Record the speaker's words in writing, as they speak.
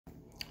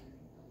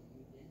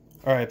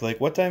All right, Blake,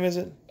 what time is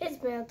it?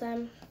 It's mail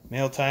time.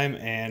 Mail time,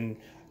 and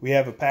we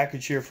have a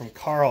package here from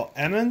Karl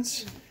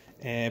Emmons.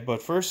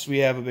 But first, we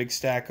have a big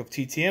stack of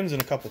TTMs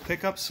and a couple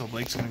pickups, so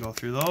Blake's going to go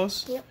through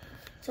those. Yep.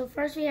 So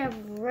first we have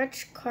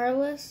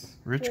Carlos.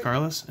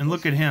 Carlos, and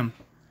look at him.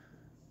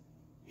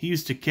 He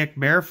used to kick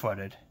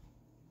barefooted.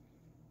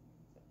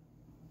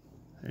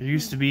 There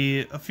used to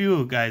be a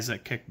few guys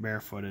that kicked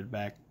barefooted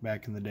back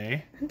in the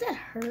day. Doesn't that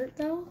hurt,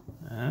 though?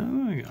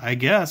 I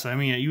guess. I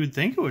mean, you would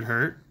think it would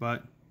hurt,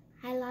 but...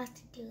 I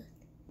lost a tooth.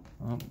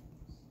 Well,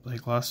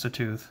 Blake lost a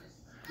tooth.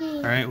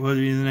 All right, what will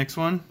be the next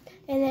one?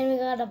 And then we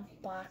got a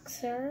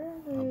boxer.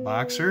 A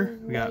boxer.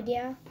 We got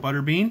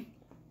Butterbean.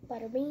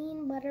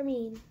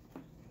 Butterbean.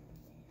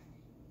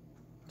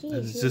 Jeez,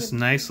 It's just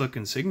nice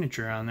looking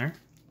signature on there.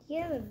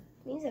 Yeah,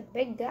 he's a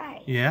big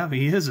guy. Yeah,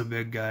 he is a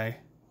big guy.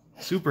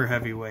 Super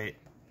heavyweight.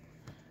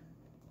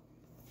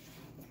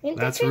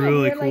 That's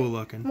really cool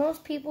looking.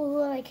 Most people who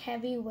are like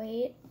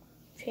heavyweight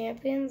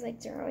champions,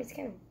 like they're always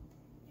kind of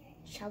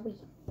chubby.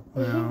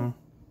 No,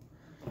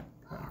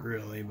 not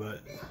really,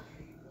 but...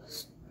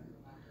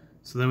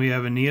 So then we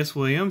have Aeneas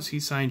Williams. He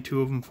signed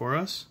 2 of them for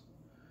us.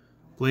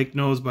 Blake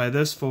knows by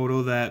this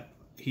photo that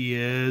he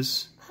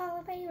is... Hall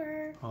of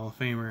Famer. Hall of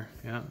Famer,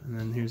 yeah. And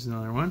then here's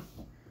another one.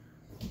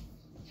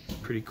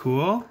 Pretty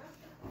cool.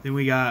 Then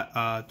we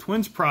got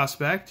Twins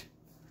prospect.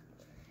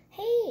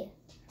 Hey!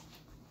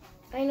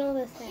 I know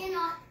this thing.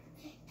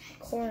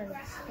 Corn.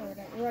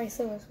 Rice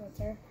Lewis was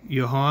there.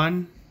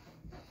 Yon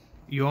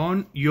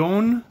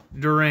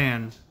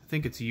Duran. I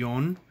think it's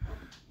Yon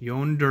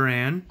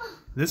Duran.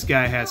 This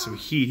guy has some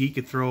heat. He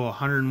could throw a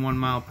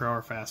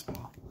 101-mile-per-hour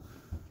fastball.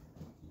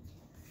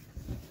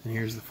 And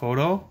here's the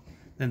photo.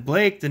 Then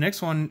Blake, the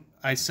next one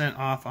I sent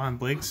off on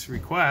Blake's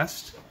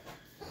request.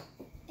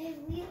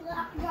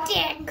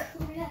 Dick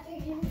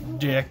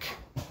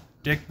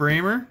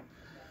Bramer.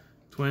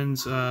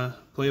 Twins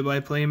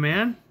play-by-play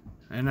man.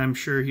 And I'm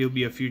sure he'll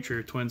be a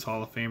future Twins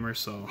Hall of Famer.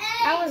 So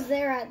I was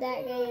there at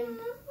that game.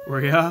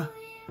 Were ya?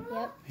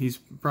 Yep. He's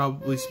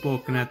probably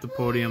spoken at the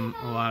podium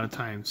a lot of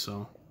times,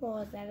 so. What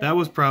was that? That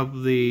was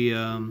probably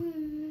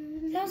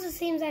that was the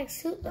same exact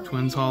suit though.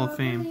 Twins Hall of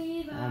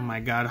Fame. Oh my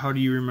God, how do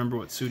you remember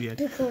what suit he had?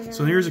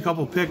 So here's a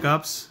couple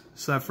pickups.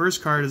 So that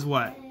first card is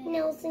what?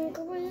 Nelson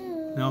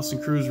Cruz. Nelson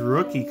Cruz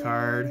rookie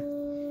card.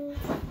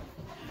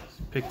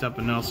 Picked up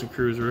a Nelson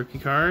Cruz rookie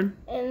card.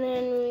 And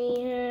then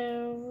we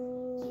have...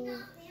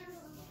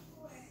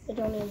 I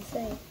don't even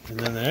say. And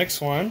then the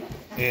next one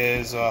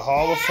is a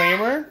Hall of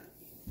Famer.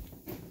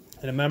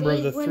 And a member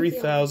of the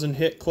 3,000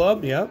 hit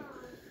club, yep.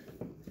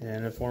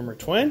 And a former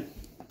Twin.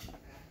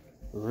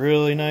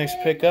 Really nice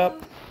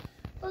pickup.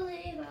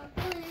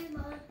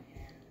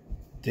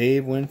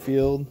 Dave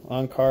Winfield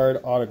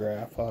on-card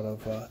autograph out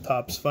of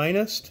Topps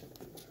Finest.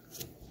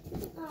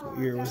 What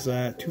year was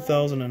that?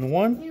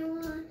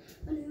 2001.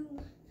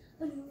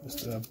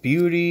 Just a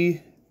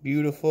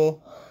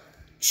beautiful,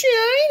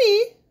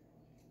 shiny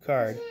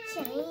card.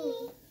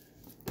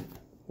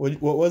 What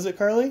was it,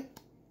 Carly?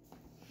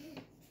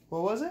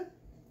 What was it?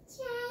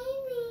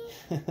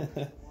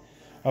 Shiny.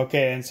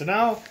 Okay, and so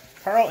now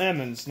Karl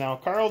Emmons. Now,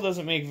 Karl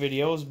doesn't make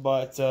videos,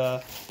 but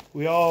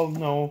we all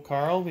know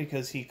Karl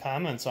because he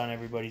comments on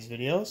everybody's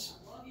videos.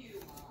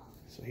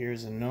 So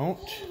here's a note.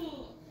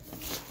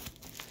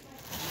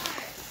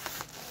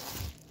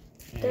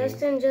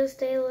 Dustin,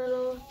 just a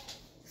little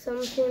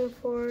something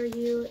for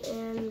you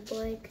and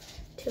Blake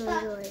to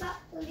enjoy.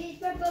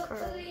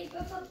 Karl.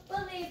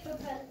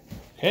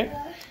 Okay.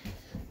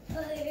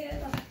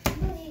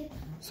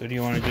 So do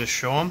you want to just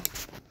show them?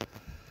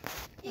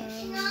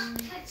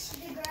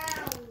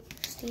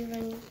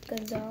 Steven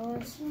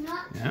Gonzalez.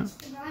 Yeah.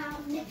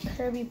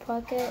 Kirby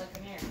Puckett.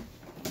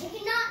 You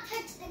cannot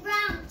touch the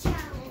ground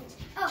challenge.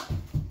 Oh.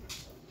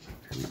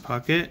 Kirby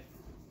Puckett.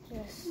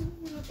 Yes.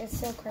 It's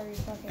still Kirby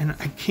Puckett. And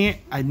I can't,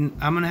 I'm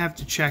going to have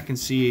to check and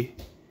see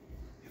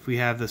if we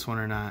have this one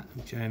or not.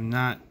 I'm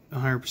not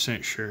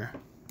 100% sure.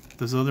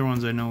 Those other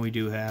ones I know we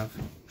do have.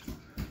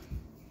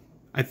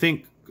 I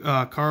think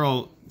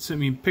Karl sent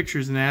me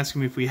pictures and asked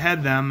me if we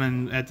had them,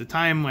 and at the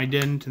time I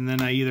didn't, and then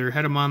I either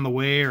had them on the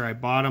way or I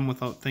bought them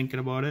without thinking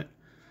about it.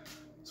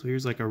 So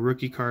here's like a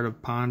rookie card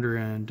of Ponder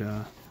and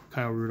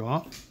Kyle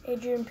Rudolph.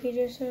 Adrian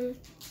Peterson.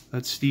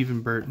 That's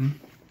Stephen Burton.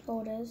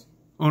 Oh, it is?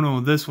 Oh no,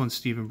 this one's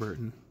Stephen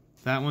Burton.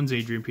 That one's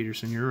Adrian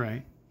Peterson, you're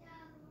right.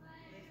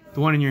 The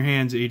one in your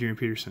hand's Adrian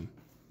Peterson.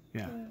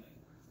 Yeah.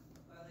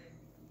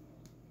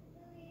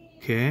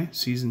 Okay,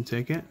 season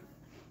ticket.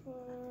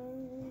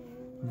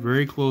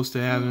 Very close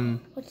to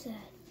having What's that?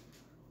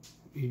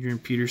 Adrian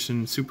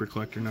Peterson super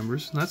collector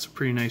numbers. That's a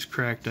pretty nice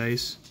cracked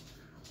ice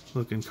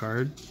looking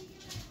card.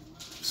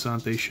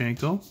 Sante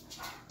Shanko.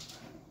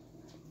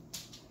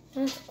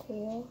 That's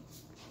cool.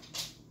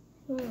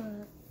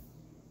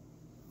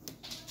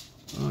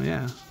 Oh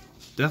yeah.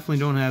 Definitely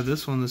don't have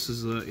this one. This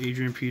is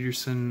Adrian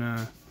Peterson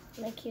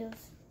Mike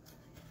Hughes.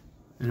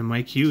 and a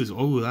Mike Hughes.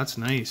 Oh, that's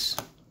nice.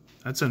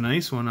 That's a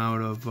nice one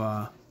out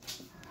of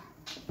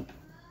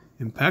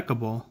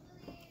Impeccable.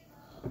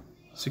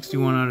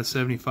 61 out of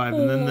 75.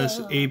 And then this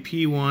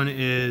AP one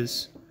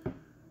is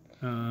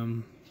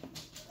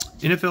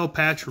NFL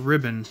patch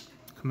ribbon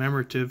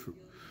commemorative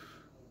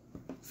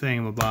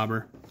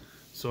thingamabobber.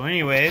 So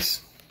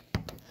anyways,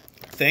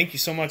 thank you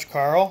so much,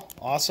 Carl.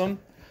 Awesome.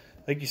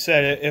 Like you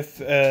said, if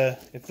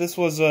this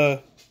was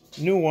a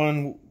new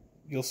one,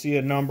 you'll see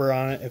a number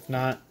on it. If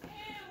not,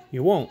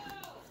 you won't.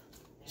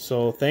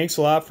 So thanks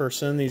a lot for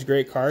sending these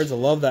great cards. I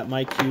love that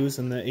Mike Hughes,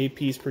 and the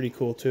AP is pretty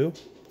cool too.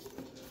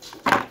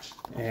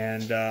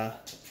 And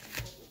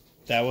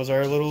that was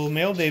our little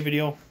mail day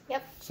video.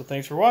 Yep. So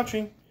thanks for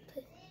watching.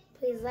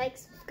 Please like,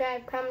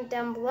 subscribe, comment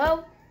down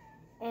below,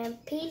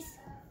 and peace,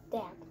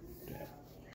 Dad.